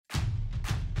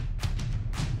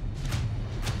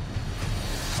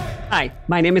Hi,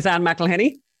 my name is Anne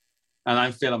McElhenney. And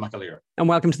I'm Phelim McAleer. And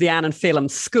welcome to the Anne and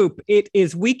Phelim Scoop. It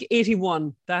is week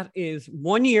 81. That is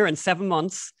 1 year and 7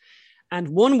 months and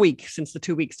 1 week since the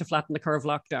 2 weeks to flatten the curve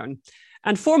lockdown.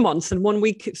 And 4 months and 1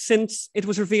 week since it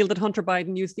was revealed that Hunter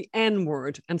Biden used the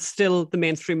N-word, and still the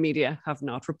mainstream media have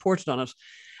not reported on it.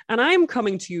 And I am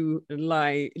coming to you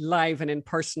live and in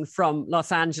person from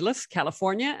Los Angeles,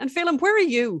 California. And Phelim, where are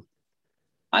you?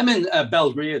 I'm in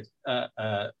Belgrade,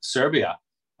 Serbia,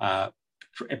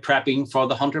 prepping for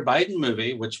the Hunter Biden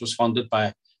movie, which was funded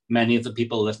by many of the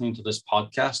people listening to this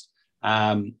podcast.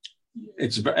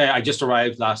 I just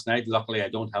arrived last night. Luckily, I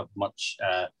don't have much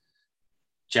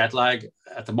jet lag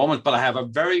at the moment, but I have a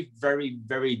very, very,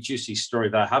 very juicy story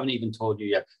that I haven't even told you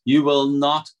yet. You will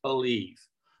not believe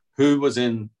who was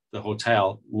in the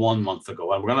hotel 1 month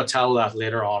ago. And we're going to tell that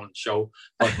later on in the show,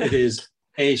 but it is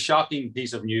a shocking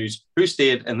piece of news. Who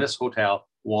stayed in this hotel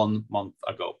 1 month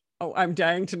ago? Oh, I'm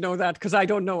dying to know that because I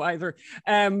don't know either.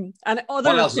 And other what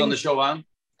else things, is on the show, Anne?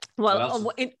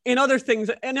 Well, in other things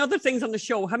on the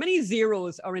show, how many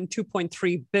zeros are in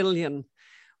 2.3 billion?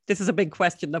 This is a big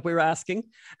question that we're asking.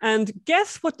 And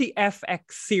guess what the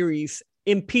FX series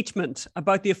Impeachment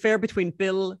about the affair between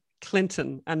Bill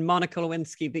Clinton and Monica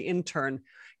Lewinsky, the intern,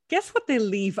 guess what they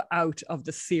leave out of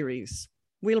the series?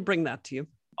 We'll bring that to you.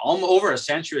 Over a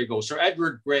century ago, Sir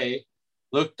Edward Grey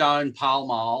looked down Pall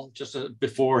Mall just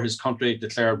before his country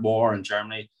declared war in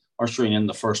Germany, ushering in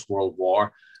the First World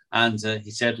War. And he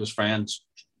said to his friend,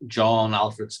 John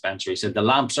Alfred Spencer, he said, "The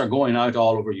lamps are going out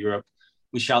all over Europe.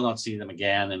 We shall not see them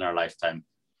again in our lifetime."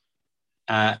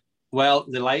 Well,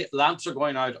 the lamps are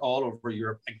going out all over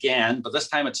Europe again, but this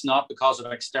time it's not because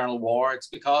of external war. It's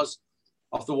because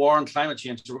of the war on climate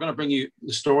change. So we're going to bring you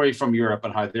the story from Europe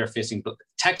and how they're facing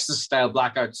Texas-style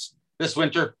blackouts this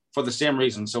winter for the same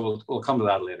reason. So we'll come to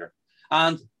that later.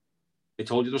 And they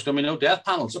told you there's going to be no death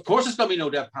panels. Of course there's going to be no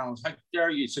death panels. How dare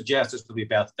you suggest there's going to be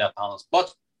death panels?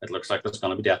 But it looks like there's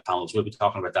going to be death panels. We'll be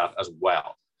talking about that as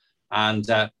well. And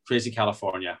crazy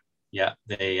California. Yeah,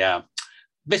 they're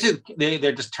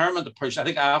determined to push. I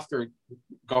think after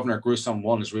Governor Newsom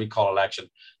won his recall election,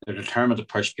 they're determined to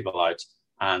push people out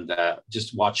and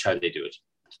just watch how they do it.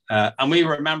 And we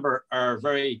remember our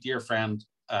very dear friend,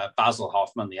 Basil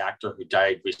Hoffman, the actor who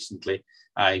died recently.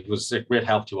 He was a great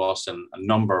help to us in a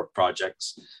number of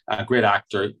projects. A great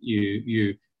actor.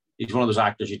 He's one of those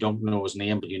actors you don't know his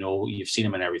name, but you know you've seen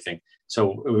him in everything.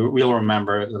 So we'll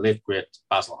remember the late great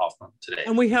Basil Hoffman today.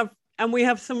 And we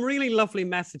have some really lovely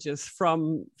messages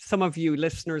from some of you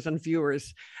listeners and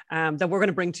viewers that we're going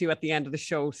to bring to you at the end of the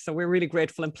show. So we're really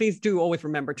grateful. And please do always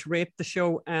remember to rate the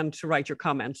show and to write your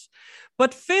comments.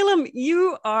 But Phelim,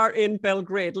 you are in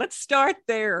Belgrade. Let's start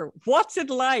there. What's it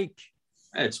like?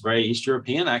 It's very East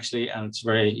European, actually, and it's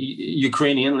very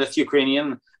Ukrainian,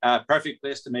 Lithuanian. Perfect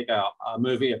place to make a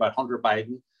movie about Hunter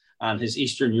Biden and his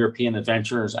Eastern European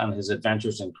adventures and his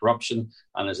adventures in corruption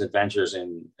and his adventures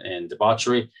in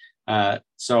debauchery.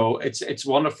 So it's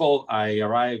wonderful. I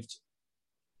arrived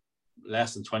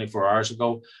less than 24 hours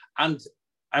ago, and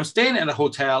I'm staying in a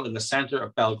hotel in the center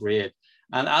of Belgrade.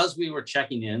 And as we were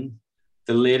checking in,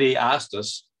 the lady asked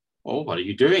us, "Oh, what are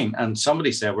you doing?" And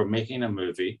somebody said, "We're making a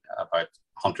movie about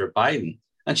Hunter Biden."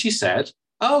 And she said,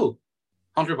 "Oh,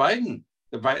 Hunter Biden,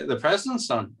 the president's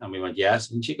son." And we went,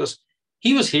 "Yes." And she goes,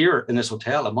 "He was here in this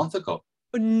hotel a month ago."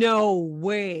 No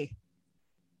way.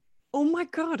 Oh my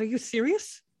God, are you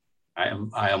serious? I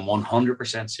am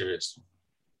 100% serious.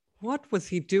 What was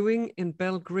he doing in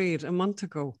Belgrade a month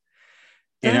ago?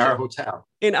 In our hotel.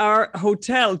 In our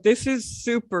hotel. This is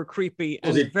super creepy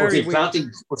and very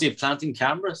weird. Was he planting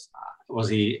cameras? Was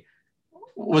he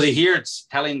here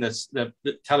telling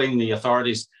the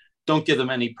authorities, don't give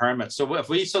them any permits? So if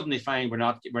we suddenly find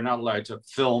we're not allowed to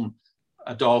film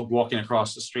a dog walking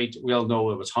across the street, we'll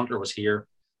know it was Hunter was here.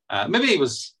 Maybe he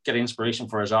was getting inspiration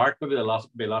for his art. Maybe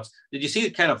lots. Did you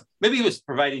see maybe he was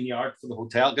providing the art for the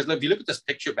hotel? Because if you look at this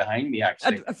picture behind me,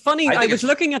 actually. I was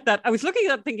looking at that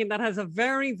thinking that has a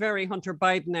very, very Hunter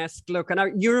Biden-esque look.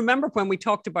 And you remember when we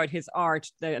talked about his art,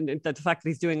 the fact that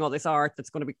he's doing all this art that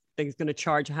he's going to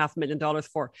charge $500,000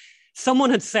 for. Someone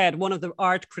had said, one of the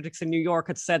art critics in New York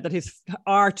had said that his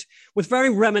art was very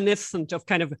reminiscent of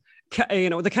kind of,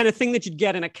 the kind of thing that you'd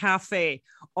get in a cafe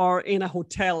or in a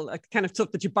hotel, a kind of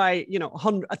stuff that you buy,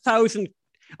 1,000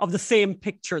 of the same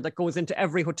picture that goes into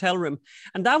every hotel room.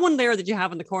 And that one there that you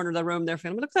have in the corner of the room there,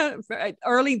 Phil, looks at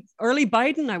early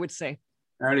Biden, I would say.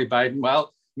 Early Biden.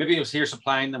 Well, maybe he was here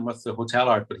supplying them with the hotel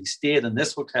art, but he stayed in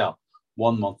this hotel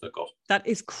 1 month ago. That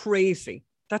is crazy.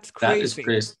 That's crazy. That is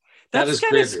crazy. That's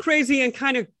kind of crazy and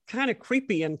kind of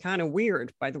creepy and kind of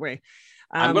weird, by the way.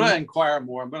 I'm going to inquire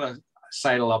more.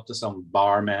 sidle up to some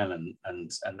barmen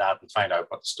and find out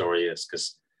what the story is,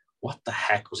 because what the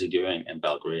heck was he doing in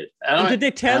Belgrade? And did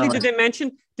they tell you? Did they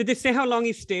mention? Did they say how long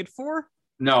he stayed for?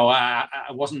 No,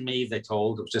 it wasn't me they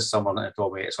told. It was just someone that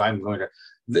told me. So I'm going to.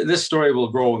 This story will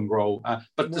grow and grow.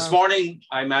 But wow. This morning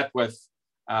I met with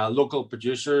local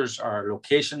producers, our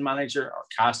location manager, our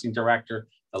casting director,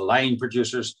 the line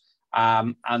producers,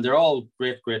 and they're all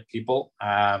great people.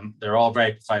 They're all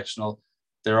very professional.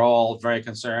 They're all very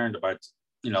concerned about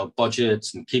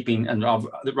budgets and keeping. And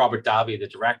Robert Davi, the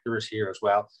director, is here as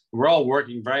well. We're all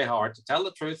working very hard to tell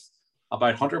the truth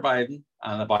about Hunter Biden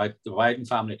and about the Biden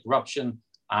family corruption.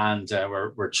 And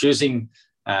we're choosing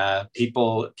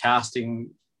people,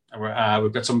 casting.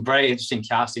 We've got some very interesting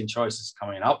casting choices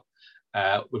coming up.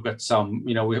 We've got some,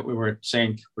 we were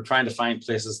saying we're trying to find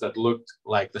places that looked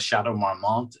like the Chateau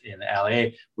Marmont in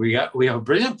LA. We have a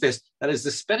brilliant place that is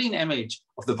the spitting image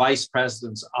of the vice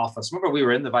president's office. Remember, we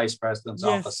were in the vice president's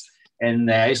office in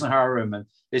the Eisenhower room, and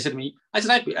they said to me,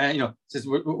 says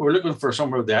we're looking for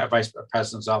somewhere with the vice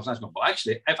president's office. And I go, well,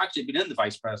 actually, I've actually been in the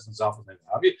vice president's office.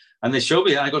 Have you? And they showed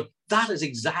me, and I go, that is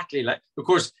exactly like. Of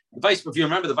course, if you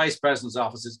remember, the vice president's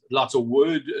office is lots of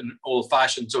wood and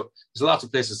old-fashioned. So there's lots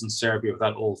of places in Serbia with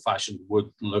that old-fashioned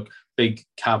wood look, big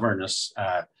cavernous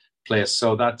place.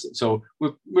 So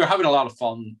we're having a lot of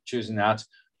fun choosing that.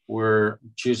 We're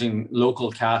choosing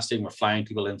local casting. We're flying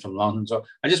people in from London. So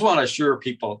I just want to assure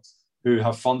people who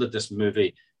have funded this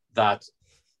movie that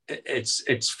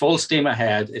it's full steam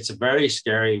ahead. It's very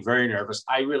scary, very nervous.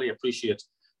 I really appreciate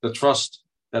the trust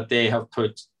that they have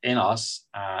put in us.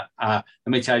 Let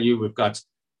me tell you, we've got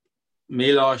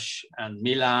Milos and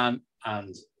Milan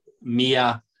and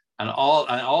Mia and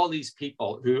all these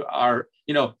people who are,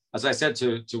 as I said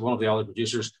to one of the other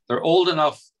producers, they're old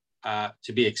enough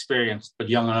to be experienced, but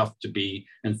young enough to be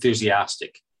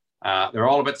enthusiastic. They're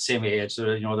all about the same age. So,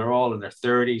 they're all in their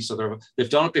 30s. So they've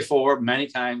done it before many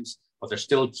times, but they're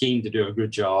still keen to do a good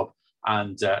job.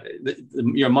 And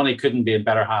your money couldn't be in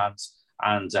better hands.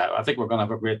 And I think we're going to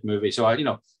have a great movie. So,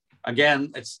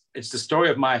 again, it's the story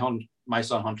of my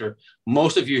son Hunter.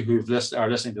 Most of you who are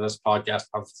listening to this podcast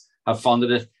have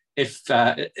funded it. If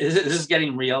this is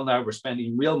getting real now, we're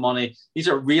spending real money. These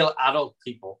are real adult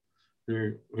people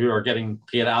who are getting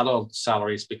paid adult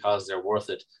salaries because they're worth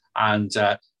it. And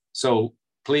so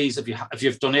please, if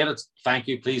you've donated, thank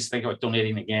you. Please think about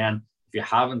donating again. If you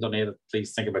haven't donated,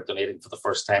 please think about donating for the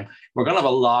first time. We're going to have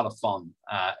a lot of fun.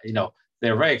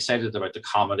 They're very excited about the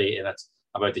comedy in it,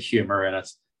 about the humor in it,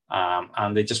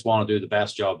 and they just want to do the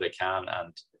best job they can.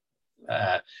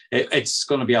 And it's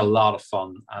going to be a lot of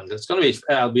fun. And it's going to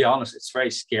be, I'll be honest, it's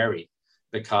very scary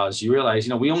because you realize,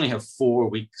 we only have 4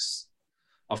 weeks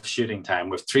of shooting time.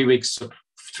 We have 3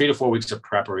 to 4 weeks of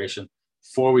preparation,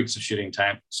 4 weeks of shooting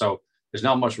time. So there's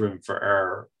not much room for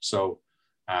error. So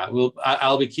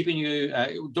I'll be keeping you.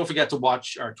 Don't forget to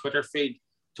watch our Twitter feed,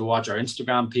 to watch our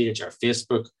Instagram page, our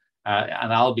Facebook,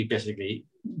 and I'll be basically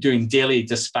doing daily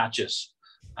dispatches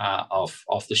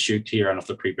of the shoot here and of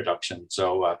the pre-production.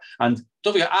 So and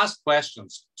don't forget, ask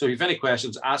questions. So if you have any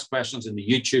questions, ask questions in the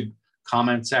YouTube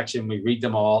comment section. We read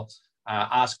them all.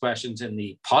 Ask questions in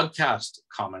the podcast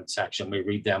comment section. We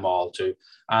read them all too.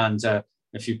 And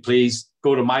if you please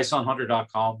go to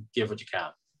mysonhunter.com, give what you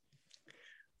can.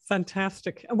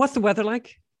 Fantastic. And what's the weather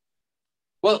like?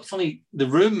 Well, funny, the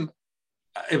room,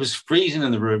 it was freezing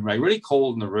in the room, right? Really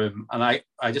cold in the room. And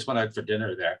I just went out for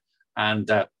dinner there and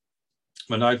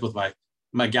went out with my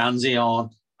Ganzi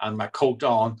on and my coat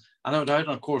on. And I went out,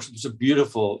 and of course, it was a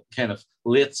beautiful kind of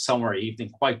late summer evening,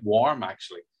 quite warm,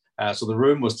 actually. So the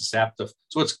room was deceptive.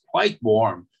 So it's quite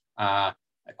warm,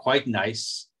 quite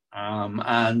nice. Now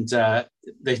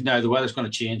the weather's going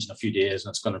to change in a few days,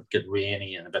 and it's going to get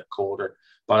rainy and a bit colder.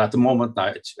 But at the moment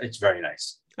now, it's very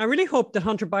nice. I really hope that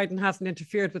Hunter Biden hasn't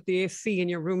interfered with the AC in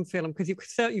your room, Phelim, because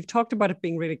you've talked about it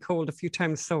being really cold a few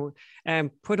times. So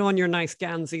put on your nice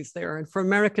Ganzis there. And for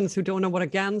Americans who don't know what a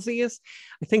Ganzi is,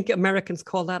 I think Americans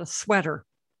call that a sweater.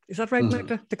 Is that right,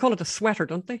 Magda? They call it a sweater,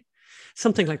 don't they?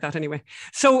 Something like that anyway.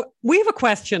 So we have a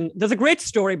question. There's a great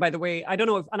story, by the way. I don't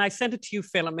know and I sent it to you,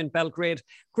 Phelim, in Belgrade.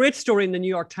 Great story in the New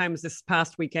York Times this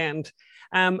past weekend.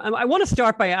 And I want to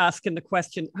start by asking the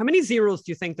question, how many zeros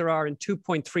do you think there are in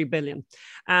 2.3 billion?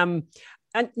 And,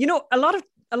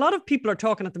 a lot of people are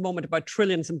talking at the moment about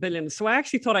trillions and billions. So I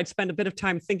actually thought I'd spend a bit of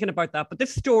time thinking about that. But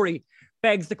this story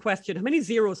begs the question, how many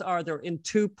zeros are there in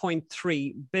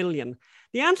 2.3 billion?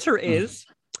 The answer is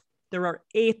there are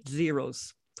 8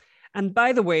 zeros. And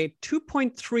by the way,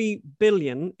 2.3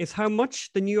 billion is how much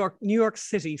the New York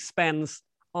City spends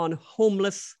on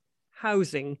homeless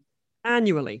housing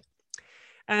annually.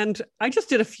 And I just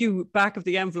did a few back of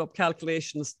the envelope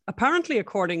calculations. Apparently,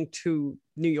 according to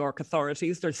New York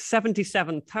authorities, there's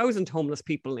 77,000 homeless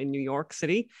people in New York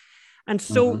City. And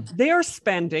so they are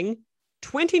spending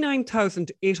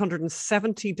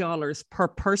 $29,870 per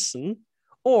person,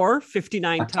 or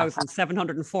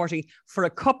 $59,740 for a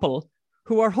couple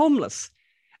who are homeless.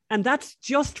 And that's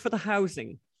just for the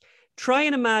housing. Try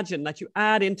and imagine that you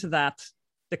add into that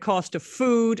the cost of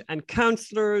food and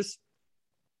counselors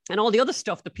and all the other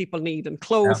stuff that people need and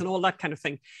clothes and all that kind of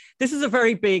thing. This is a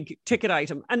very big ticket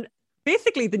item. And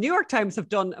basically, the New York Times have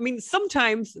done, I mean,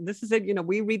 sometimes, this is it, you know,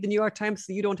 we read the New York Times,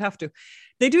 so you don't have to.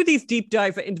 They do these deep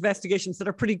dive investigations that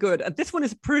are pretty good. And this one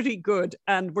is pretty good.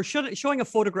 And we're showing a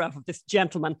photograph of this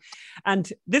gentleman.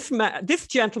 And this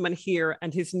gentleman here,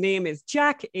 and his name is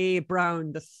Jack A.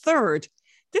 Brown III.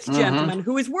 This gentleman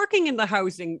who is working in the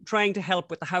housing, trying to help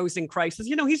with the housing crisis.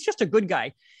 You know, he's just a good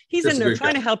guy. He's in there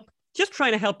trying to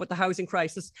help with the housing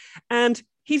crisis. And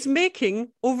he's making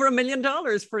over $1 million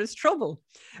for his trouble.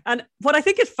 And what I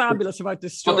think is fabulous about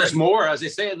this story. But there's more, as they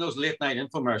say in those late night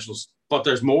infomercials, but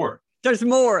there's more. There's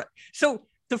more. So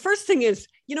the first thing is,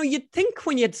 you know, you'd think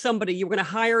when you had somebody, you were going to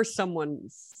hire someone,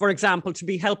 for example, to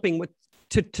be helping with,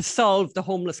 to solve the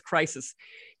homeless crisis.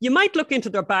 You might look into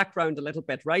their background a little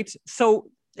bit, right? So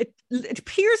it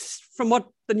appears from what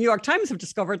the New York Times have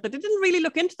discovered that they didn't really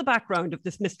look into the background of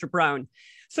this Mr. Brown.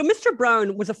 So Mr.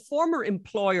 Brown was a former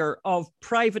employer of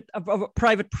a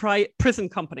private prison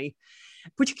company,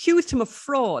 which accused him of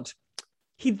fraud.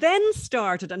 He then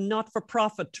started a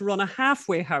not-for-profit to run a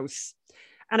halfway house,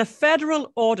 and a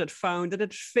federal audit found that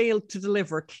it failed to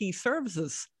deliver key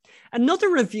services.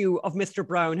 Another review of Mr.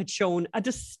 Brown had shown a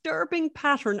disturbing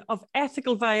pattern of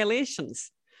ethical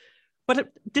violations. But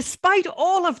despite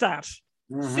all of that,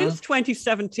 since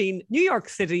 2017, New York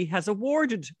City has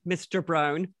awarded Mr.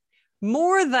 Brown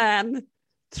more than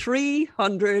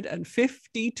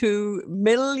 $352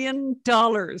 million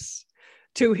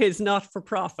to his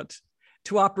not-for-profit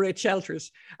to operate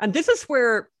shelters. And this is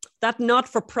where that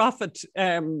not-for-profit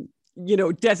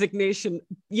designation,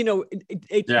 you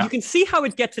can see how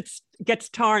it gets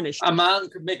tarnished. A man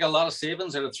could make a lot of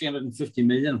savings out of $350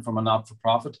 million from a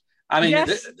not-for-profit. I mean,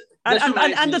 yes.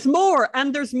 And there's more.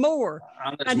 And his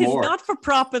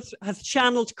not-for-profit has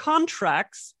channeled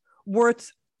contracts worth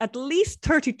at least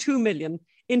 $32 million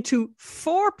into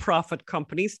for-profit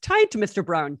companies tied to Mr.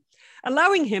 Brown,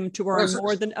 allowing him to earn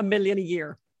more than $1 million a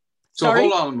year. So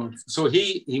hold on a moment. So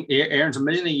he earns $1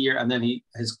 million a year, and then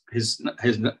his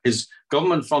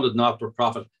government-funded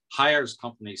not-for-profit hires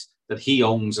companies that he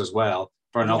owns as well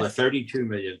for another $32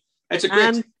 million. It's a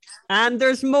great. And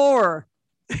there's more.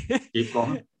 Keep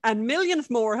going. And millions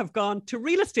more have gone to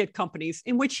real estate companies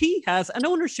in which he has an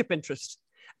ownership interest.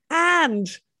 And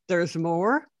there's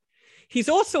more. He's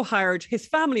also hired his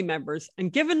family members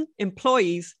and given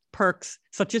employees perks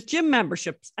such as gym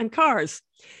memberships and cars.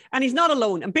 And he's not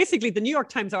alone. And basically, the New York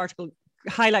Times article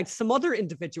highlights some other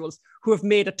individuals who have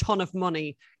made a ton of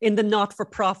money in the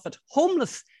not-for-profit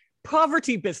homeless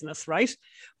poverty business, right?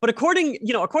 But according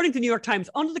to New York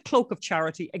Times, under the cloak of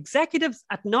charity, executives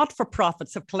at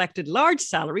not-for-profits have collected large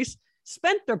salaries,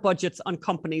 spent their budgets on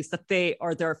companies that they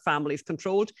or their families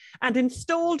controlled, and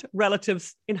installed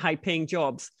relatives in high-paying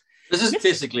jobs. This is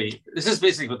basically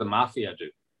what the mafia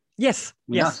do. Yes.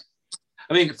 Yes.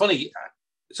 I mean, funny.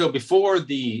 So before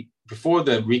the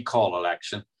recall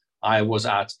election, I was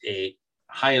at a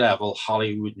high-level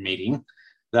Hollywood meeting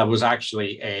that was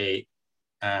actually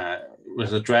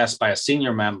was addressed by a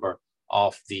senior member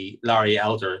of the Larry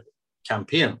Elder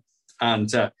campaign,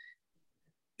 and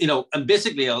and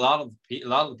basically a lot of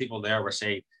the people there were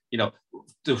saying,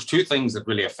 there was two things that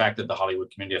really affected the Hollywood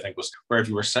community. I think was where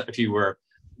if you were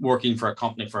working for a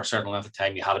company for a certain length of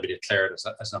time, you had to be declared as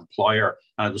an employer,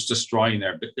 and it was destroying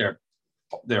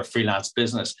their freelance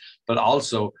business. But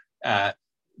also the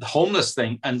homeless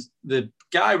thing. And the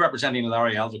guy representing the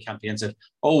Larry Elder campaign said,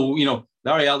 "Oh,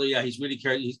 Larry Elder, yeah, he's really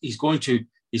cared. He's going to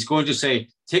say,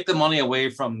 take the money away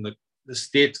from the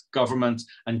state government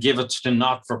and give it to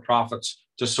not-for-profits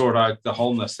to sort out the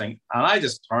homeless thing." And I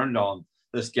just turned on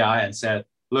this guy and said,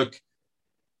 "Look,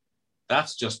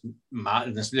 that's just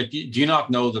madness. Do you not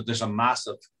know that there's a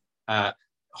massive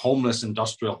homeless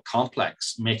industrial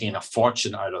complex making a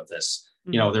fortune out of this?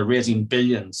 Mm-hmm. They're raising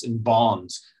billions in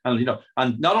bonds, and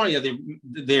and not only are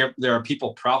there are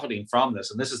people profiting from this,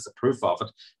 and this is the proof of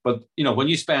it. But when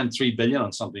you spend $3 billion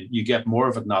on something, you get more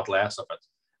of it, not less of it.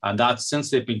 And that's since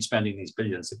they've been spending these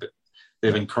billions,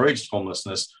 they've encouraged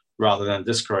homelessness rather than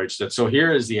discouraged it. So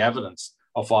here is the evidence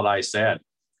of what I said.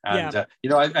 And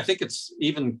I think it's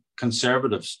even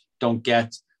conservatives don't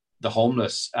get the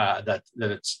homeless, that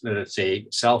it's a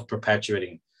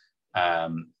self-perpetuating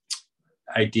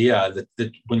idea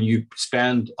that when you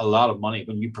spend a lot of money,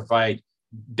 when you provide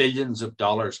billions of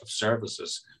dollars of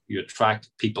services, you attract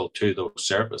people to those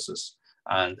services,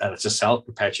 and it's a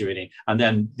self-perpetuating. And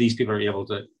then these people are able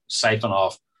to siphon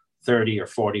off 30 or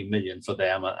 40 million for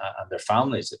them and their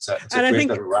families. It's a great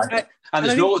little racket. And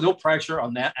there's no pressure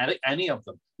on any of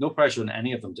them. No pressure on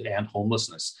any of them to end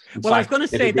homelessness. In fact, I was going to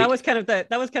say that was kind of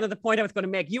the point I was going to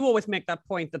make. You always make that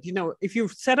point that, if you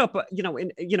set up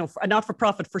a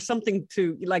not-for-profit for something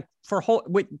to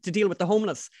deal with the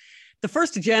homeless, the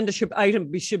first agenda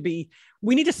item should be,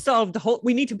 we need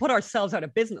to put ourselves out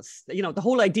of business. The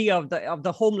whole idea of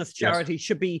the homeless charity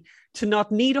should be to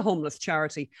not need a homeless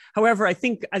charity. However, I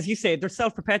think, as you say, they're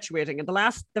self-perpetuating. And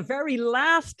the very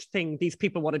last thing these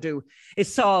people want to do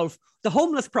is solve the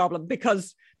homeless problem,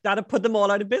 because that'll put them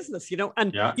all out of business,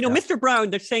 Mr.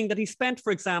 Brown, they're saying that he spent,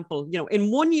 for example,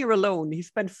 in 1 year alone, he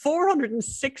spent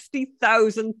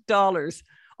 $460,000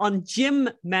 on gym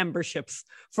memberships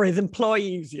for his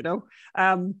employees,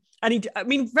 and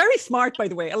very smart, by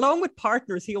the way. Along with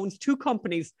partners, he owns 2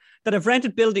 companies that have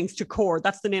rented buildings to CORE.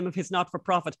 That's the name of his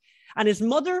not-for-profit. And his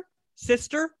mother,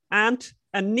 sister, aunt,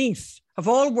 and niece have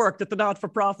all worked at the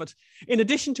not-for-profit, in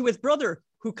addition to his brother,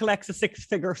 who collects a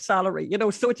 6-figure salary.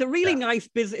 So it's a really nice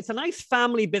business. It's a nice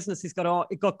family business he's got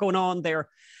going on there.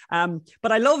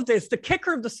 But I love this. The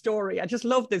kicker of the story, I just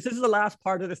love this. This is the last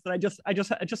part of this that I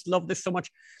just love this so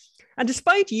much. And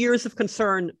despite years of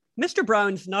concern, Mr.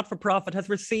 Brown's not-for-profit has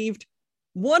received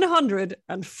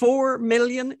 $104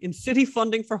 million in city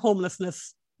funding for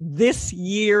homelessness this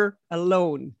year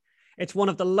alone. It's one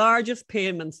of the largest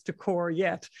payments to CORE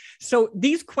yet. So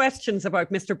these questions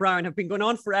about Mr. Brown have been going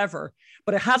on forever,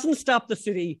 but it hasn't stopped the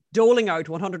city doling out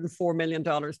 $104 million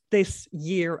this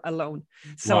year alone.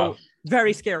 So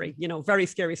very scary, very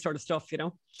scary sort of stuff,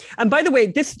 And by the way,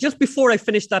 this, just before I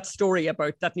finish that story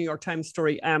about that New York Times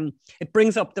story, it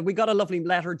brings up that we got a lovely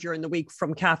letter during the week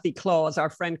from Kathy Claus,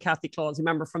 our friend Kathy Claus,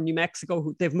 remember, from New Mexico,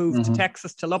 who they've moved to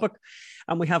Texas, to Lubbock.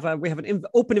 And we have an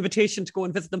open invitation to go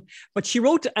and visit them. But she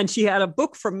wrote, and she had a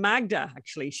book from Magda,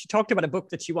 actually. She talked about a book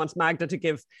that she wants Magda to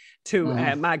give to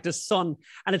Magda's son.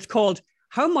 And it's called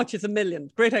How Much is a Million?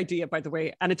 Great idea, by the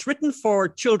way. And it's written for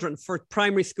children, for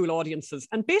primary school audiences.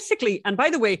 And basically, and by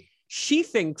the way, she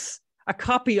thinks a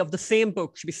copy of the same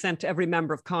book should be sent to every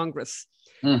member of Congress.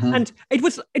 And it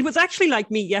was actually like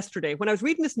me yesterday when I was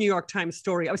reading this New York Times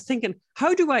story. I was thinking,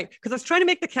 because I was trying to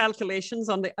make the calculations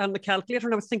on the calculator,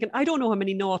 and I was thinking, I don't know how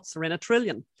many noughts are in a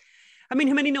trillion. I mean,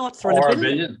 how many noughts are in a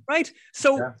billion? Right?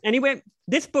 So anyway,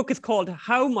 this book is called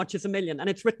How Much is a Million? And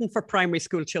it's written for primary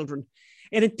school children.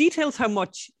 And it details how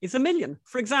much is a million.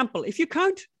 For example, if you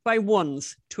count by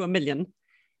ones to a million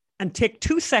and take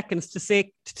 2 seconds to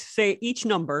say each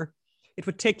number, it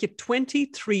would take you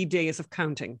 23 days of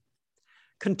counting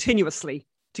continuously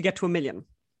to get to a million.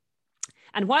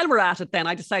 And while we're at it, then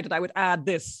I decided I would add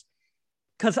this,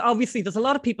 because obviously there's a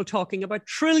lot of people talking about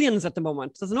trillions at the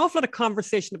moment. There's an awful lot of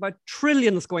conversation about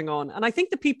trillions going on. And I think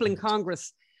the people in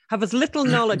Congress have as little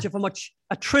knowledge of how much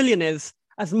a trillion is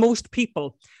as most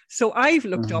people. So I've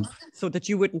looked up, so that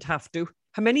you wouldn't have to,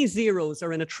 how many zeros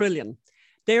are in a trillion.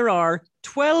 There are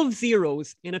 12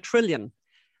 zeros in a trillion.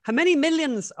 How many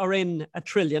millions are in a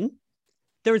trillion?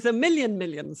 There's a million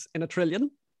millions in a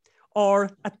trillion, or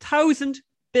 1,000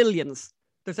 billions.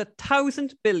 There's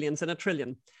 1,000 billions in a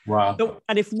trillion. Wow. So,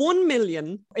 and if 1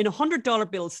 million in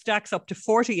 $100 bills stacks up to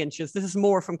 40 inches, this is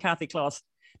more from Kathy Claus,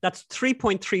 that's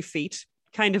 3.3 feet,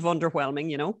 kind of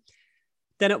underwhelming,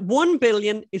 Then at 1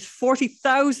 billion is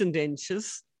 40,000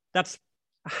 inches. That's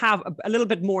a little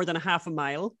bit more than a half a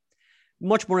mile.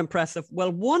 Much more impressive.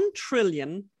 Well, 1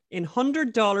 trillion in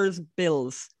 $100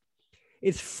 bills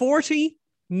is 40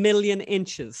 million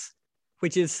inches,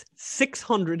 which is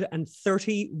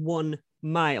 631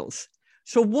 miles.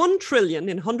 So 1 trillion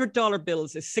in $100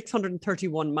 bills is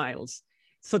 631 miles.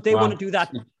 So they want to do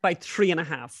that by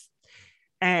 3.5.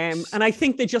 And I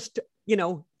think they just,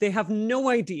 they have no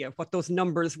idea what those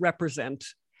numbers represent.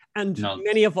 And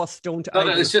many of us don't. No,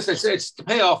 it's to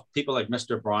pay off people like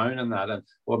Mr. Brown and that. And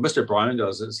what Mr. Brown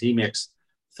does is he makes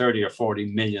 30 or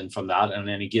 40 million from that. And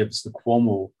then he gives the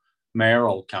Cuomo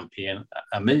mayoral campaign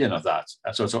 $1 million of that.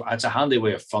 So it's a handy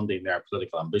way of funding their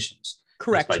political ambitions.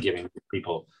 Correct. By giving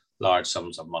people large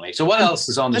sums of money. So what else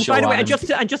is on the show? By the way,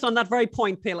 just on that very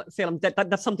point, Phelim,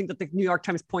 that's something that the New York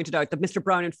Times pointed out, that Mr.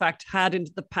 Brown, in fact, had in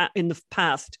the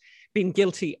past been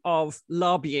guilty of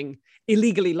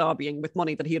illegally lobbying with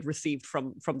money that he had received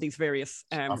from these various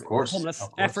homeless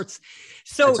efforts.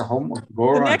 So it's a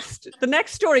the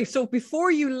next story. So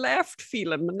before you left,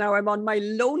 Phelan, now I'm on my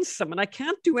lonesome and I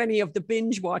can't do any of the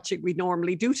binge watching we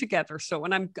normally do together. So,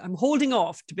 and I'm holding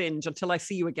off to binge until I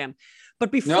see you again.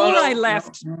 But before I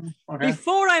left,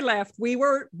 we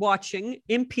were watching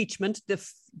Impeachment,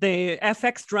 the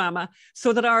FX drama,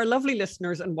 so that our lovely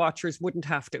listeners and watchers wouldn't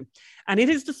have to. And it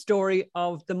is the story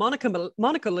of the Monica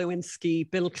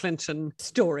Lewinsky, Bill Clinton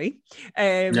story.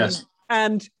 Yes.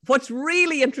 And what's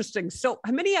really interesting, so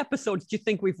how many episodes do you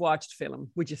think we've watched, Phelan,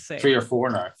 would you say? 3 or 4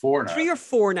 now. 3 or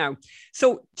 4 now.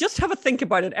 So just have a think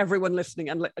about it, everyone listening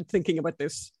and thinking about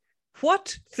this.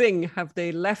 What thing have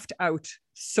they left out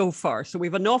so far? So we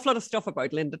have an awful lot of stuff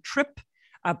about Linda Tripp,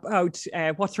 about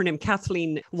what's her name,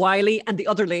 Kathleen Wiley, and the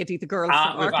other lady, the girl from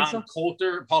Arkansas. Ann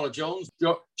Coulter, Paula Jones,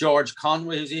 George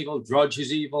Conway who's evil, Drudge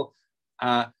who's evil.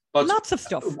 But lots of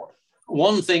stuff.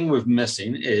 One thing we're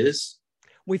missing is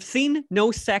we've seen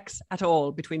no sex at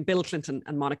all between Bill Clinton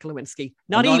and Monica Lewinsky.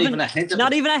 Not even a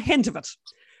hint of it.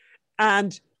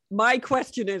 And my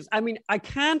question is, I mean, I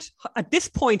can't, at this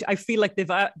point, I feel like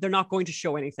they're not going to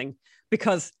show anything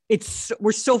because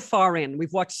we're so far in.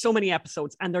 We've watched so many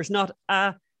episodes and there's not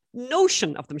a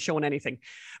notion of them showing anything.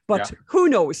 But who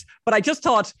knows? But I just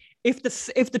thought if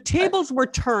the tables were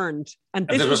turned and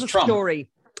this was a story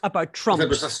about Trump. If it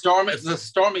was a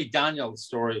Stormy Daniels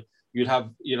story, you'd have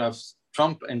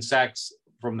Trump in sex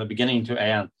from the beginning to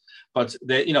end. But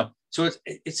so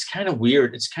it's kind of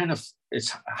weird. It's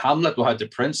Hamlet without the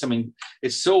prince. I mean,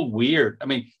 it's so weird. I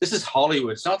mean, this is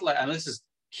Hollywood. It's not like, and this is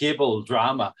cable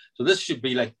drama. So this should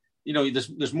be like,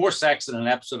 there's more sex in an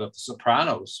episode of The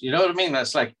Sopranos. You know what I mean?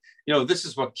 That's like, this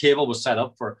is what cable was set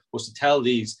up for, was to tell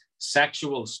these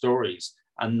sexual stories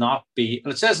and not be,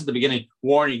 and it says at the beginning,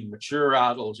 warning, mature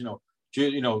adults,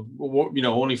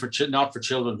 only for not for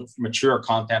children, mature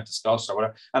content discussed or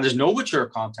whatever. And there's no mature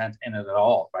content in it at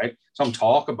all, right? Some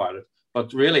talk about it,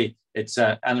 but really it's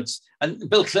and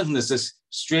Bill Clinton is this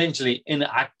strangely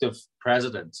inactive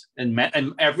president in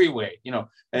every way.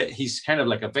 He's kind of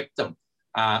like a victim,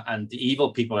 and the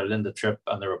evil people are Linda Tripp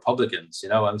and the Republicans.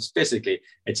 And it's basically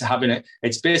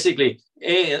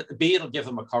it'll give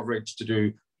them a coverage to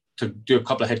do a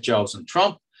couple of hit jobs on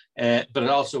Trump, but it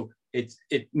also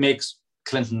it makes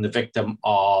Clinton the victim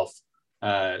of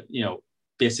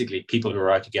basically people who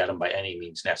are out to get him by any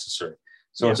means necessary.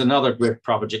 So it's another great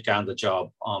propaganda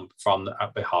job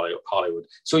by Hollywood.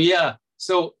 So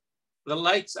the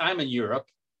lights. I'm in Europe,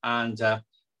 and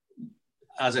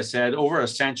as I said, over a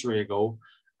century ago,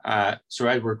 Sir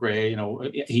Edward Grey,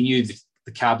 he knew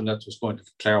the cabinet was going to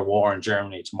declare war in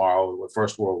Germany tomorrow, the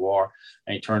First World War,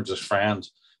 and he turned to his friend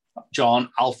John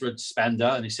Alfred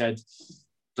Spenda, and he said,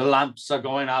 "The lamps are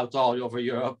going out all over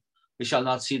Europe. We shall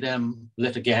not see them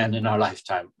lit again in our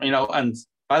lifetime." And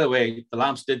by the way, the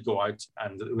lamps did go out,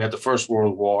 and we had the First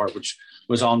World War, which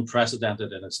was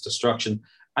unprecedented in its destruction.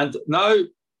 And now,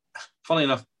 funny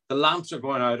enough, the lamps are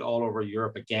going out all over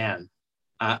Europe again.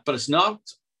 But it's not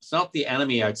the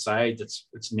enemy outside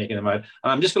that's making them out.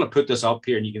 And I'm just going to put this up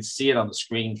here, and you can see it on the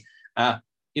screen.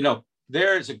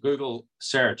 There's a Google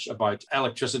search about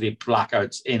electricity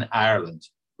blackouts in Ireland,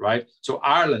 right? So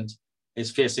Ireland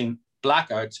is facing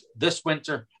blackouts this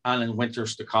winter and in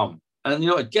winters to come. And,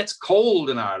 it gets cold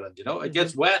in Ireland, it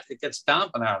gets wet, it gets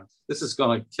damp in Ireland. This is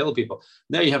going to kill people.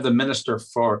 Now you have the Minister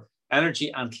for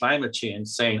Energy and Climate Change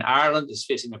saying Ireland is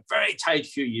facing a very tight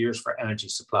few years for energy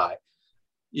supply.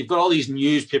 You've got all these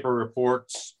newspaper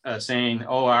reports saying,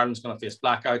 Ireland's going to face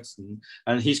blackouts.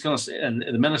 And he's going to say, and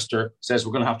the minister says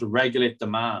we're going to have to regulate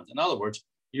demand. In other words,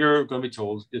 you're going to be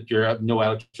told that you have no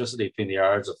electricity between the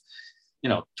hours of,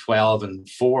 12 and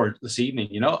 4 this evening,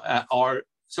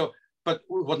 But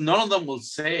what none of them will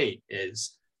say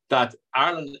is that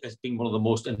Ireland has been one of the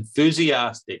most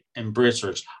enthusiastic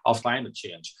embracers of climate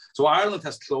change. So Ireland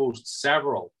has closed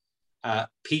several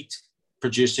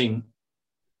peat-producing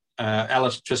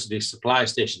electricity supply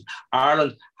stations.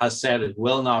 Ireland has said it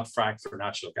will not frack for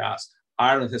natural gas.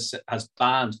 Ireland has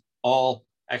banned all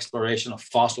exploration of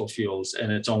fossil fuels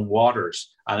in its own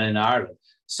waters and in Ireland.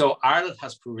 So Ireland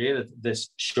has created this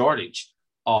shortage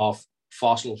of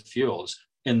fossil fuels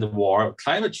in the war of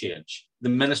climate change. The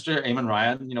minister, Eamon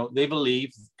Ryan, they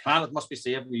believe the planet must be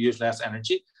saved, we use less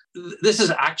energy. This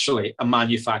is actually a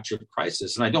manufactured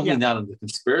crisis. And I don't mean that in the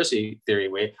conspiracy theory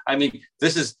way. I mean,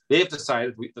 they've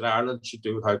decided that Ireland should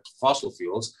do without fossil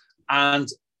fuels. And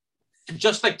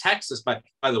just like Texas, by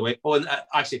the way, and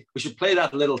actually, we should play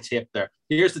that little tape there.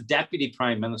 Here's the Deputy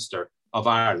Prime Minister of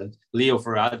Ireland, Leo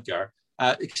Varadkar,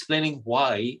 explaining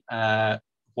why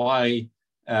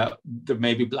there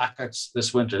may be blackouts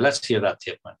this winter. Let's hear that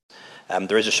tape, man.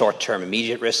 There is a short-term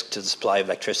immediate risk to the supply of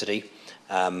electricity,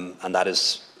 and that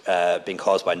is being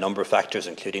caused by a number of factors,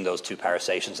 including those 2 power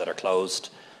stations that are closed,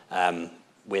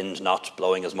 wind not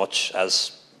blowing as much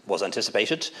as was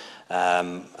anticipated,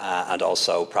 and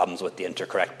also problems with the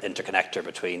interconnector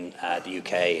between the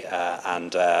UK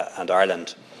and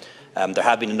Ireland. There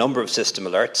have been a number of system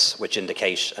alerts which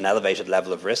indicate an elevated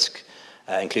level of risk,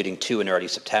 including 2 in early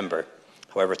September.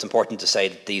 However, it's important to say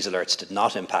that these alerts did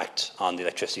not impact on the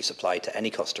electricity supply to any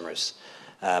customers,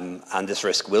 and this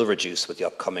risk will reduce with the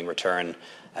upcoming return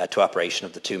to operation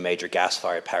of the 2 major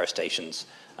gas-fired power stations,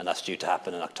 and that's due to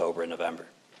happen in October and November.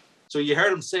 So you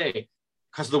heard him say,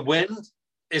 because the wind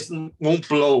won't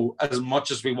blow as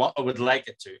much as we would like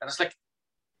it to, and it's like,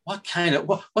 what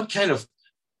kind of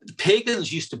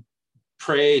pagans used to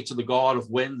pray to the god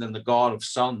of wind and the god of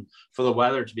sun for the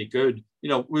weather to be good.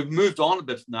 We've moved on a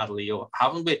bit from that, Leo,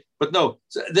 haven't we? But no,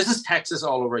 this is Texas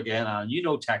all over again,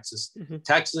 and Texas. Mm-hmm.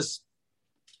 Texas,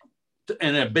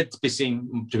 in a bit to be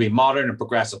seen to be modern and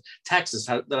progressive, Texas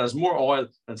that has more oil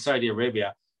than Saudi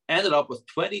Arabia ended up with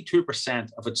 22%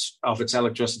 of its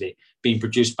electricity being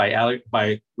produced by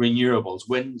renewables,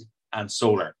 wind and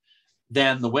solar.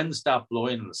 Then the wind stopped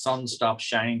blowing and the sun stopped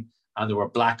shining, and there were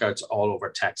blackouts all over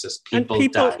Texas. People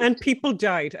died. Young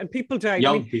people died.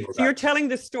 So you're telling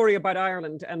this story about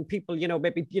Ireland and people,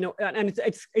 maybe, and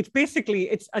it's basically,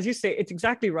 it's, as you say, it's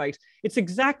exactly right. It's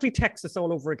exactly Texas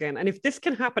all over again. And if this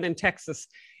can happen in Texas,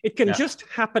 it can just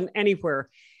happen anywhere.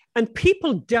 And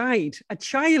people died. A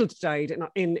child died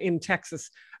in Texas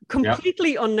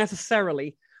completely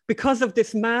unnecessarily because of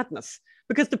this madness.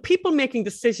 Because the people making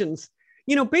decisions,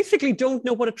 basically don't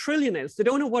know what a trillion is. They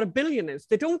don't know what a billion is.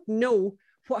 They don't know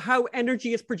how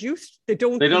energy is produced. They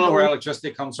don't know where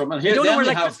electricity comes from. And they don't know where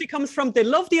electricity comes from. They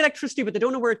love the electricity, but they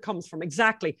don't know where it comes from.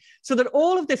 Exactly. So that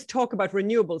all of this talk about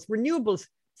renewables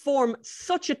form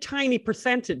such a tiny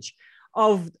percentage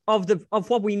of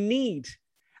what we need.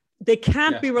 They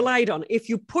can't be relied on. If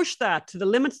you push that to the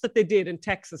limits that they did in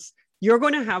Texas, you're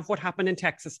going to have what happened in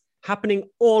Texas happening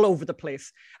all over the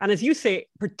place. And as you say,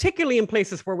 particularly in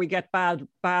places where we get bad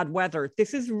weather,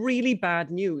 this is really bad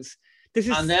news. This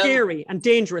is scary and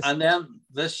dangerous. And then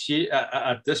this year,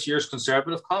 at this year's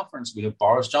Conservative conference, we have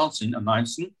Boris Johnson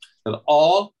announcing that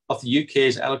all of the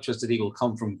UK's electricity will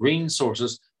come from green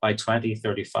sources by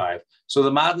 2035. So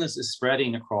the madness is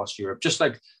spreading across Europe, just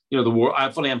like the war.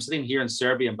 I'm sitting here in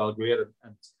Serbia and Belgrade,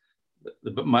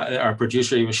 and our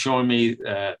producer, he was showing me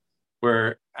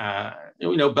where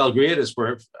Belgrade is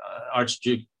where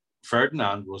Archduke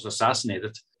Ferdinand was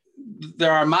assassinated.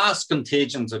 There are mass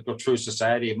contagions that go through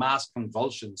society, mass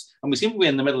convulsions, and we seem to be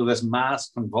in the middle of this mass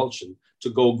convulsion to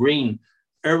go green,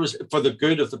 for the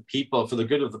good of the people, for the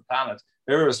good of the planet,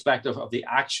 irrespective of the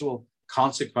actual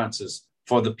consequences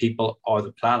for the people or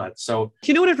the planet. So, do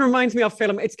you know what it reminds me of,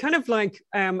 Phelim? It's kind of like,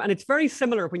 and it's very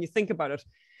similar when you think about it,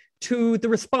 to the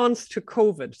response to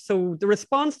COVID. So the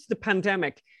response to the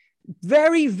pandemic,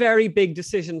 very, very big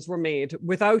decisions were made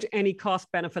without any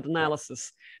cost-benefit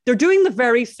analysis. They're doing the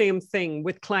very same thing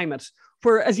with climate,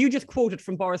 where, as you just quoted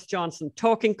from Boris Johnson,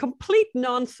 talking complete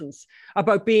nonsense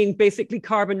about being basically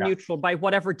carbon neutral by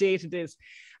whatever date it is,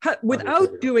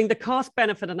 without doing the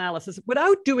cost-benefit analysis,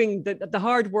 without doing the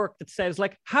hard work that says,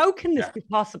 like, how can this be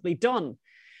possibly done?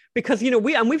 Because,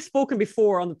 we've spoken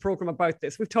before on the program about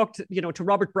this. We've talked, to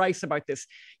Robert Bryce about this.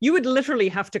 You would literally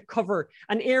have to cover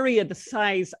an area the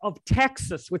size of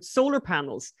Texas with solar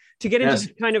panels to get into this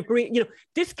kind of green,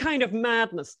 this kind of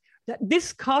madness.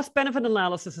 This cost-benefit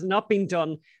analysis has not been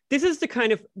done. This is the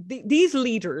kind of, these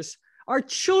leaders are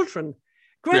children.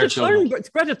 Greta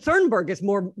Thunberg is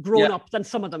more grown up than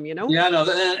some of them, Yeah, no,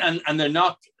 and they're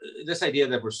not, this idea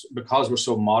that because we're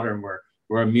so modern,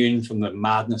 we're immune from the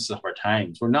madness of our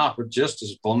times. We're not. We're just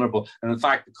as vulnerable. And in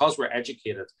fact, because we're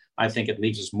educated, I think it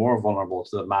leaves us more vulnerable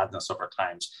to the madness of our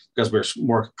times because we're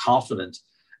more confident.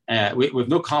 We have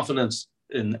no confidence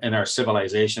in our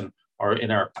civilization or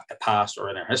in our past or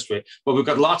in our history, but we've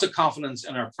got lots of confidence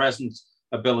in our present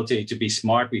ability to be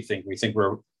smart. We think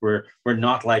we're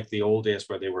not like the old days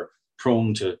where they were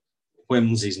prone to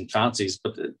whimsies and fancies.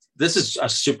 But this is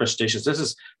as superstitious.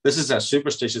 This is as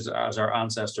superstitious as our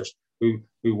ancestors who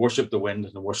worship the wind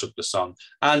and worship the sun.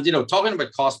 And, talking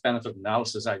about cost-benefit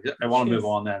analysis, I want to move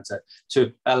on then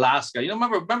to Alaska.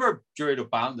 Remember during the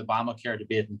Obamacare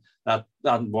debate, and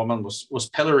that woman was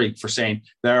pilloried for saying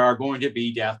there are going to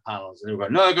be death panels. And they were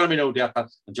going, no, there are going to be no death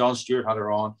panels. And Jon Stewart had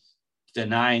her on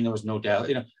denying there was no death.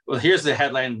 Well, here's the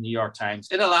headline in the New York Times.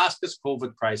 In Alaska's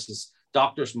COVID crisis,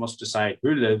 doctors must decide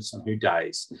who lives and who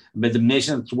dies. Amid the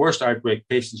nation's worst outbreak,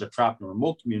 patients are trapped in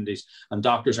remote communities, and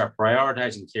doctors are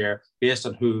prioritizing care based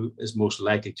on who is most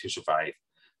likely to survive.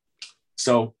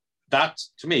 So that,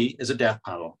 to me, is a death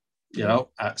panel.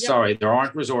 Sorry, there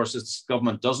aren't resources.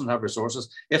 Government doesn't have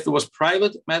resources. If there was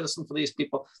private medicine for these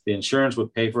people, the insurance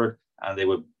would pay for it, and they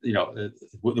would, there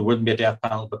wouldn't be a death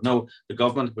panel. But no, the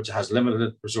government, which has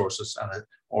limited resources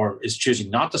or is choosing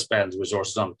not to spend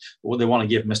resources on, well, they want to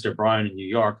give Mr. Brown in New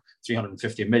York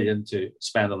 $350 million to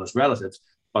spend on his relatives,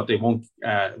 but they won't.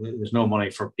 There's no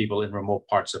money for people in remote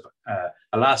parts of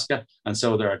Alaska, and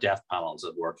so there are death panels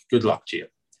at work. Good luck to you.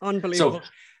 Unbelievable.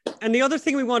 And the other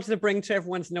thing we wanted to bring to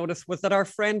everyone's notice was that our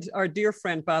dear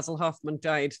friend Basil Hoffman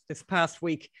died this past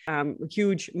week.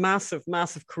 Huge, massive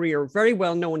career, very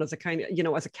well known as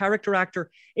as a character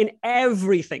actor in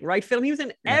everything, right, Phil? He was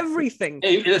in everything.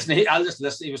 He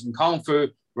was in Kung Fu,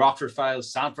 Rockford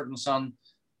Files, Sanford and Son,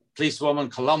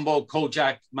 Policewoman, Columbo,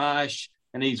 Kojak, MASH,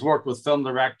 and he's worked with film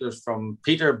directors from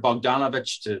Peter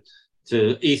Bogdanovich to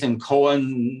Ethan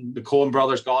Coen, the Coen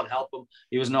brothers, God help him.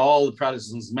 He was in all the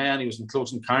President's Men. He was in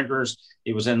Close Encounters.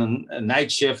 He was in a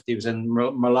Night Shift. He was in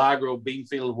Milagro,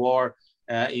 Beanfield War.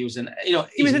 He was in,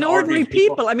 he was in Ordinary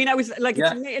People. I mean, I was like, he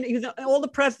was in all the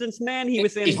President's Men.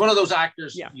 He's one of those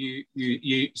actors. Yeah.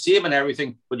 You see him in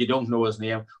everything, but you don't know his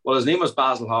name. Well, his name was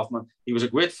Basil Hoffman. He was a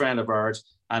great friend of ours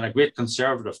and a great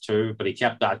conservative too, but he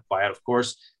kept that quiet, of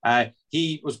course.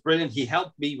 He was brilliant. He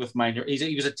helped me with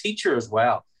he was a teacher as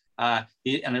well.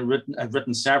 He had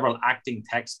written several acting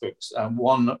textbooks,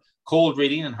 one Cold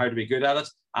Reading and How to Be Good at It,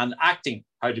 and Acting,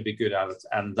 How to Be Good at It,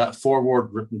 and that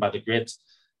foreword written by the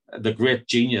great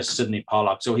genius Sidney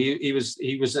Pollack. So he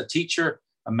was a teacher,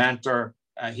 a mentor.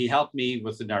 He helped me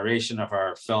with the narration of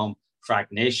our film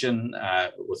Frack Nation.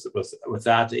 With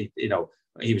that,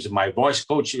 he was my voice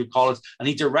coach, you would call it, and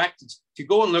he directed. If you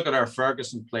go and look at our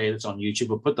Ferguson play that's on YouTube,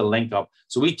 we'll put the link up.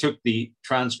 So we took the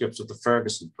transcripts of the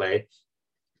Ferguson play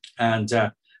and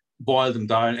boiled them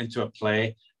down into a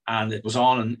play, and it was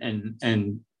on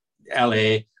in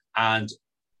LA, and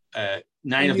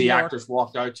 9 of the actors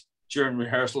walked out during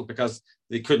rehearsal because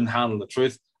they couldn't handle the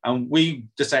truth, and we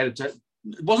decided to.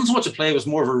 It wasn't so much a play; it was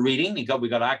more of a reading. We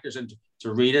got actors in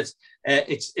to read it.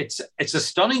 It's a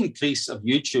stunning piece of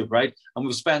YouTube, right? And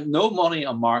we've spent no money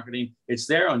on marketing. It's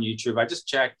there on YouTube. I just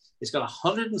checked; it's got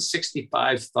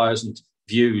 165,000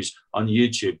 views on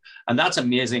YouTube, and that's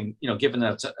amazing. Given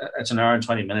that it's an hour and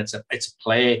 20 minutes, it's a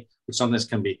play, which sometimes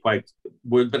can be quite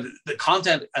weird, but the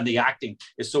content and the acting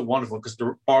is so wonderful because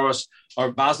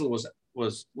Basil was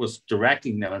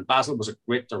directing them, and Basil was a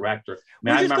great director.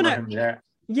 I remember him there.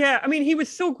 Yeah, I mean, he was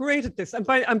so great at this. And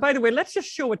by the way, let's just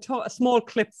show a small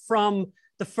clip from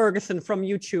the Ferguson from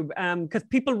YouTube, because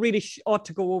people really ought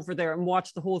to go over there and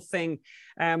watch the whole thing.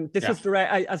 This was,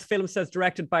 as Phil says,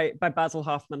 directed by Basil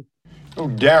Hoffman. Oh,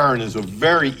 Darren is a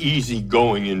very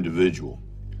easygoing individual.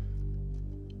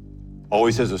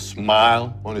 Always has a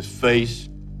smile on his face.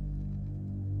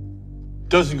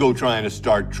 Doesn't go trying to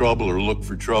start trouble or look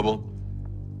for trouble.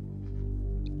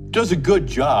 Does a good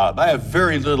job. I have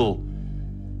very little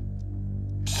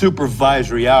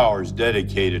supervisory hours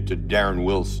dedicated to Darren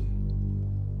Wilson.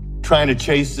 Trying to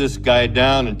chase this guy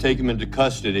down and take him into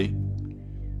custody,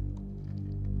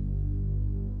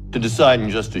 to deciding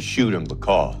just to shoot him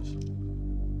because.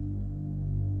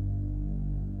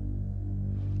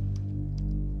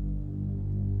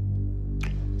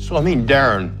 So,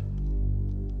 Darren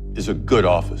is a good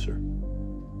officer.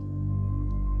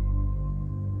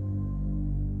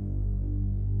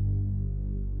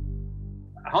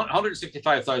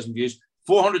 $165,000 views,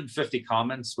 450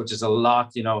 comments, which is a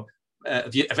lot.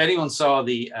 If anyone saw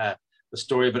the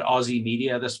story about Aussie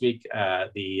Media this week,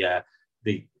 the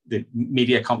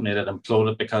media company that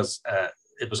imploded because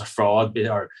it was a fraud,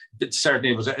 or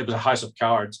certainly it was a house of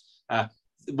cards.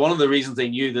 One of the reasons they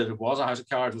knew that it was a house of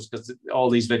cards was because all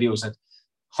these videos had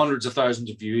hundreds of thousands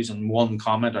of views and one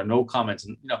comment or no comments.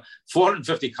 And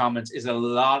 450 comments is a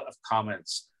lot of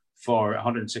comments for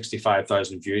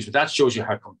 165,000 views, but that shows you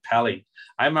how compelling.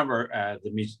 I remember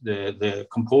the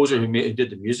composer who did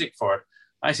the music for it.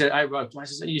 I said, "Are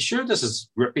you sure this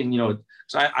is gripping?"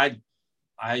 So I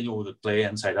know the play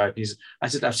inside out. I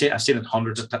said, I've seen it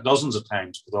dozens of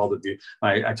times with all the views.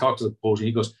 I talked to the composer, and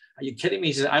he goes, "Are you kidding me?"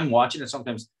 He says, "I'm watching it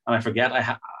sometimes, and I forget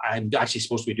I'm actually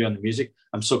supposed to be doing the music.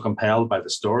 I'm so compelled by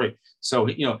the story." So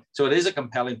so it is a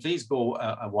compelling. Please go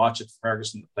and watch it.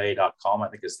 FergusonPlay.com, I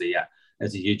think is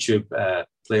the YouTube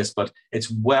place, but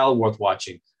it's well worth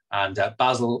watching. And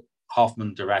Basil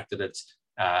Hoffman directed it.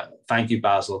 Thank you,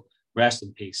 Basil. Rest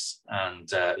in peace.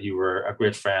 And you were a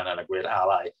great friend and a great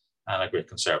ally and a great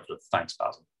conservative. Thanks,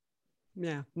 Basil.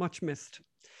 Yeah, much missed.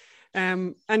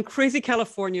 And Crazy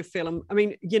California film. I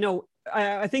mean,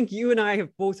 I think you and I have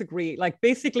both agreed, like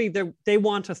basically they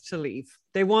want us to leave.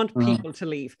 They want people to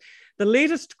leave. The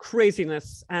latest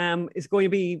craziness is going to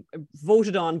be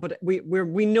voted on, but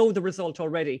we know the result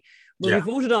already. Will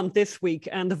be voted on this week,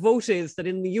 and the vote is that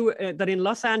that in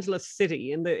Los Angeles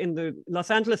City, in the Los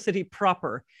Angeles City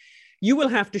proper, you will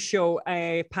have to show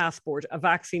a passport, a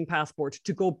vaccine passport,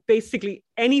 to go basically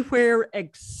anywhere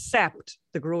except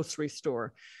the grocery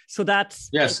store. So that's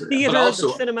the theater,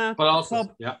 the cinema, but also,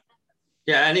 the pub.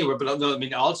 Yeah, anywhere. But no, I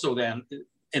mean, also then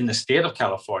in the state of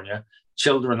California,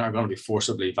 children are going to be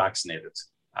forcibly vaccinated,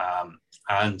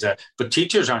 but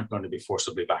teachers aren't going to be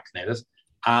forcibly vaccinated,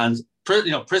 and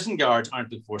prison guards aren't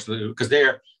being forcibly, because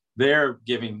they're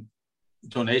giving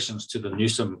donations to the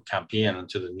Newsom campaign and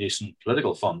to the Newsom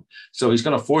political fund. So he's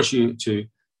going to force you to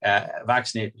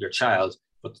vaccinate your child,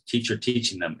 but the teacher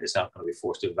teaching them is not going to be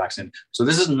forced to be vaccinated. So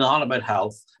this is not about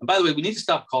health. And by the way, we need to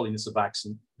stop calling this a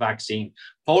vaccine.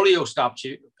 Polio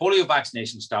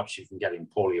vaccination stops you from getting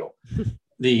polio.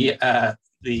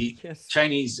 The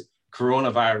Chinese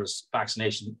coronavirus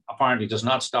vaccination apparently does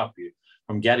not stop you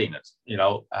from getting it.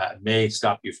 It may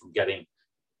stop you from getting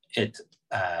it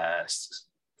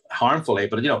harmfully,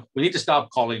 but we need to stop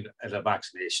calling it a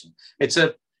vaccination. It's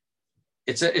a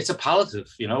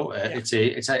palliative.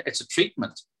 It's a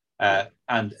treatment,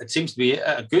 and it seems to be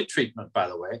a good treatment, by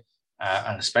the way,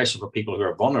 and especially for people who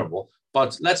are vulnerable.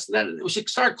 But we should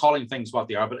start calling things what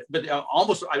they are. But I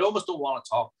almost don't want to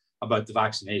talk about the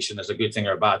vaccination as a good thing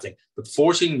or a bad thing. But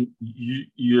forcing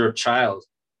your child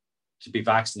to be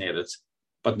vaccinated,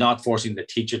 but not forcing the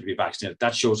teacher to be vaccinated,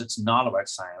 that shows it's not about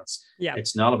science. Yeah.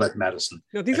 It's not about medicine.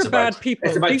 No, these are bad people.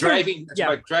 It's about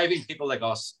driving people like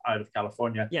us out of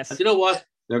California. Yes. And you know what?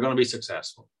 They're going to be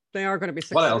successful. They are going to be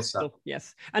successful. What else?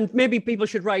 Yes. And maybe people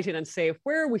should write in and say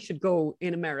where we should go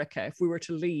in America if we were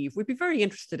to leave. We'd be very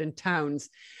interested in towns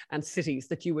and cities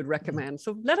that you would recommend.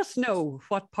 So let us know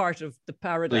what part of the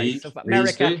paradise of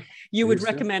America you would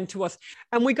recommend to us.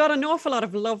 And we got an awful lot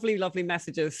of lovely, lovely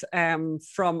messages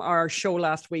from our show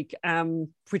last week,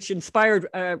 which inspired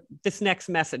this next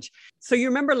message. So you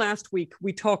remember last week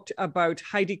we talked about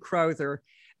Heidi Crowther,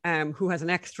 who has an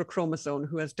extra chromosome,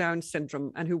 who has Down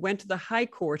syndrome, and who went to the High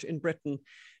Court in Britain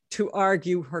to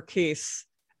argue her case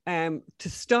to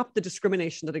stop the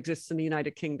discrimination that exists in the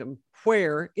United Kingdom,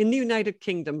 where in the United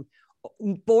Kingdom,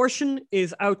 abortion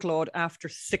is outlawed after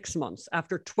 6 months,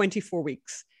 after 24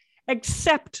 weeks,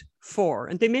 except for,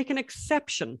 and they make an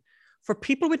exception for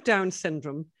people with Down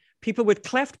syndrome, people with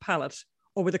cleft palate,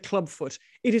 or with a club foot.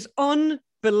 It is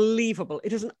unbelievable.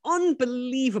 It is an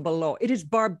unbelievable law. It is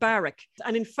barbaric.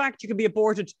 And in fact, you can be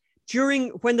aborted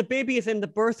when the baby is in the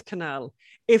birth canal,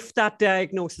 if that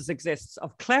diagnosis exists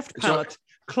of cleft palate,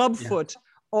 club foot,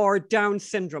 or Down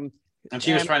syndrome. And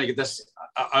she was trying to get this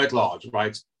outlawed,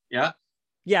 right? Yeah.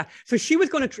 Yeah. So she was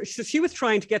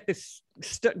trying to get this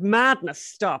madness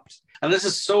stopped. And this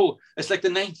is it's like the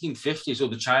 1950s, so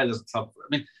the child is a club.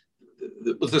 I mean,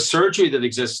 the surgery that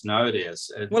exists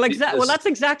nowadays. Well, that's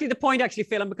exactly the point, actually,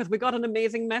 Phelan, because we got an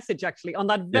amazing message, actually, on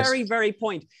that very, very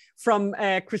point from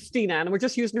Christina. And we're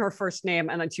just using her first name.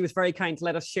 And she was very kind to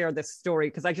let us share this story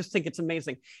because I just think it's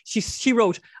amazing. She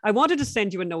wrote, "I wanted to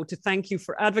send you a note to thank you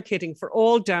for advocating for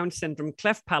all Down syndrome,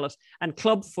 cleft palate, and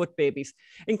club foot babies.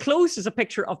 Enclosed is a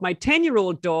picture of my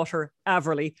 10-year-old daughter,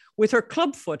 Averly, with her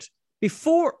club foot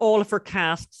before all of her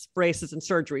casts, braces, and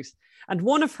surgeries. And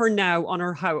one of her now on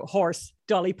her horse,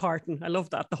 Dolly Parton." I love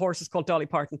that. The horse is called Dolly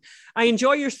Parton. "I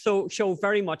enjoy your show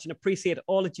very much and appreciate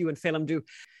all that you and Phelan do."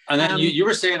 And then you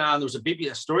were saying, Anne, there was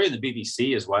a story in the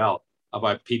BBC as well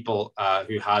about people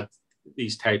who had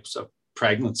these types of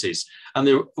pregnancies. And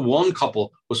one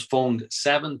couple was phoned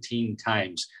 17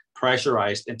 times,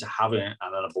 pressurized into having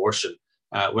an abortion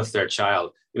with their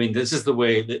child. I mean, this is the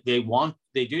way that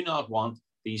they do not want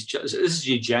these. This is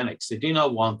eugenics. They do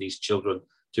not want these children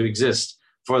to exist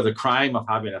for the crime of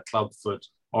having a club foot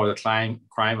or the crime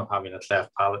of having a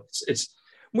cleft palate.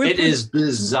 It is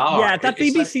bizarre. Yeah, that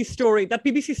BBC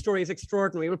story is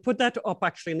extraordinary. We'll put that up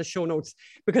actually in the show notes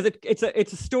because it's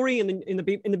a story in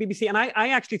the BBC. And I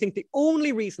actually think the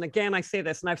only reason, again, I say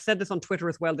this, and I've said this on Twitter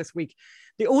as well this week,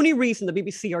 the only reason the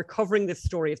BBC are covering this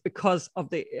story is because of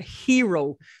the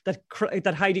hero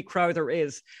that Heidi Crowther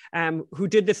is, who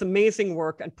did this amazing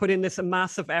work and put in this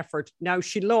massive effort. Now,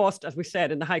 she lost, as we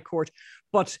said, in the High Court,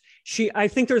 but I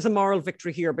think there's a moral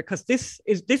victory here because this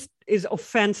is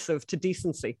offensive to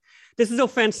decency. This is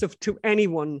offensive to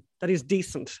anyone that is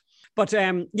decent. But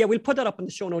we'll put that up in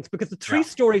the show notes because the three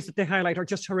stories that they highlight are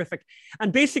just horrific.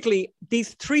 And basically,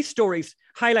 these three stories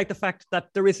highlight the fact that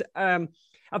there is a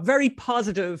very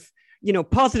positive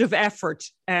positive effort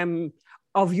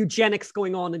of eugenics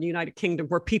going on in the United Kingdom,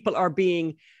 where people are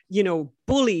being,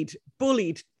 bullied,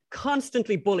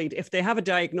 constantly bullied if they have a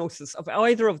diagnosis of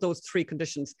either of those three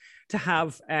conditions to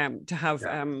have an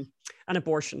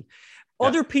abortion. Yeah.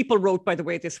 Other people wrote, by the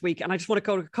way, this week, and I just want to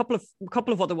go to a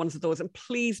couple of other ones of those. And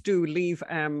please do leave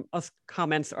us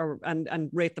comments and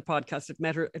rate the podcast.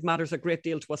 It matters a great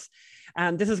deal to us.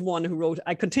 And this is one who wrote,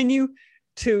 I continue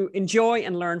to enjoy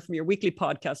and learn from your weekly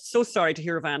podcast. So sorry to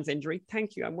hear of Anne's injury.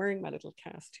 Thank you. I'm wearing my little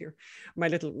cast here, my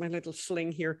little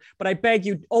sling here. But I beg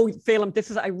you, Phelim, this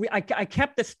is I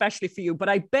kept this specially for you. But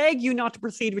I beg you not to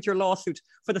proceed with your lawsuit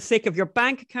for the sake of your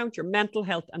bank account, your mental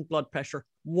health, and blood pressure.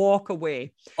 Walk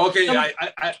away. Okay,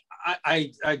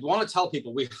 I want to tell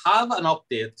people we have an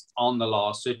update on the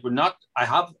lawsuit.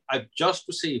 I've just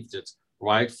received it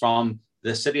right from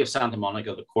the city of Santa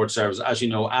Monica, the court service. As you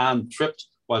know, Anne tripped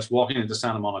whilst walking into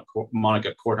Santa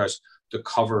Monica courthouse to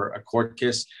cover a court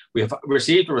case. We have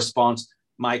received a response.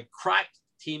 My crack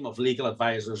team of legal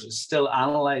advisors is still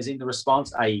analysing the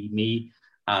response, i.e. me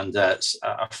and a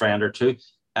friend or two.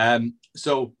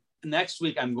 So next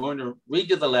week, I'm going to read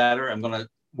you the letter. I'm going to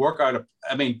work out,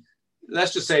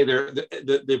 let's just say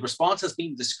the response has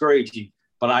been discouraging,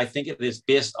 but I think it is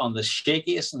based on the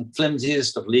shakiest and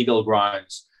flimsiest of legal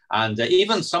grounds. And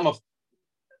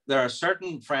there are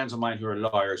certain friends of mine who are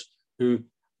lawyers who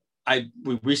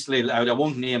we recently, I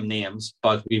won't name names,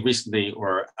 but we recently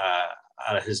were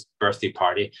at his birthday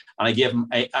party. And I gave him,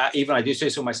 I do say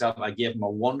so myself, I gave him a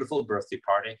wonderful birthday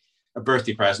party, a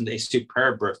birthday present, a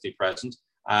superb birthday present,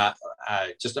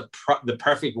 just the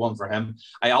perfect one for him.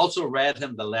 I also read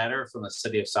him the letter from the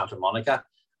city of Santa Monica,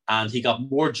 and he got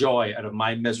more joy out of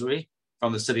my misery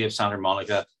from the city of Santa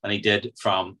Monica than he did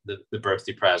from the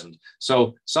birthday present.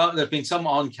 So there's been some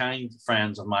unkind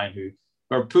friends of mine who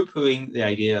are poo-pooing the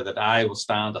idea that I will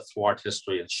stand athwart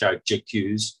history and shout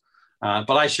JQs.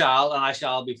 But I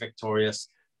shall be victorious,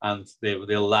 and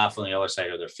they'll laugh on the other side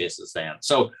of their faces then.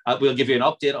 So we'll give you an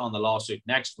update on the lawsuit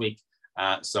next week.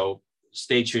 So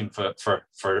stay tuned for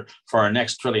our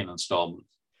next Trillion installment.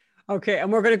 Okay,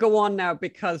 and we're going to go on now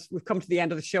because we've come to the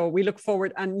end of the show. We look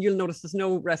forward, and you'll notice there's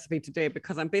no recipe today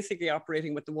because I'm basically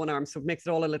operating with the one arm, so it makes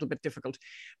it all a little bit difficult.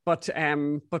 But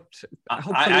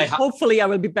hopefully I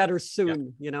will be better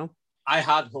soon, yeah. I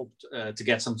had hoped to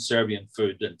get some Serbian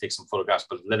food and take some photographs,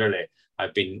 but literally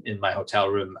I've been in my hotel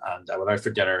room and I went out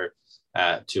for dinner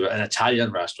to an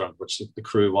Italian restaurant, which the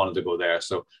crew wanted to go there.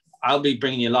 So I'll be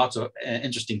bringing you lots of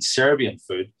interesting Serbian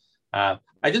food.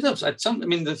 I did have some.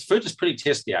 The food is pretty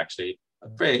tasty, actually.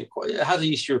 It has an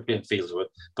East European feel to it,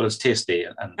 but it's tasty.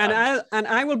 And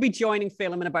I will be joining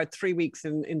Phelim in about 3 weeks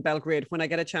in Belgrade when I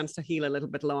get a chance to heal a little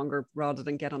bit longer rather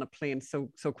than get on a plane so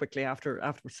quickly after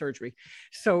surgery.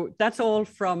 So that's all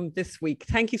from this week.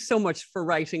 Thank you so much for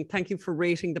writing. Thank you for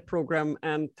rating the program,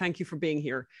 and thank you for being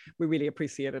here. We really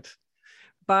appreciate it.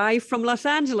 Bye from Los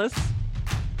Angeles.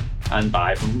 And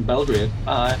bye from Belgrade.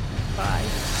 Bye.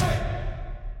 Bye.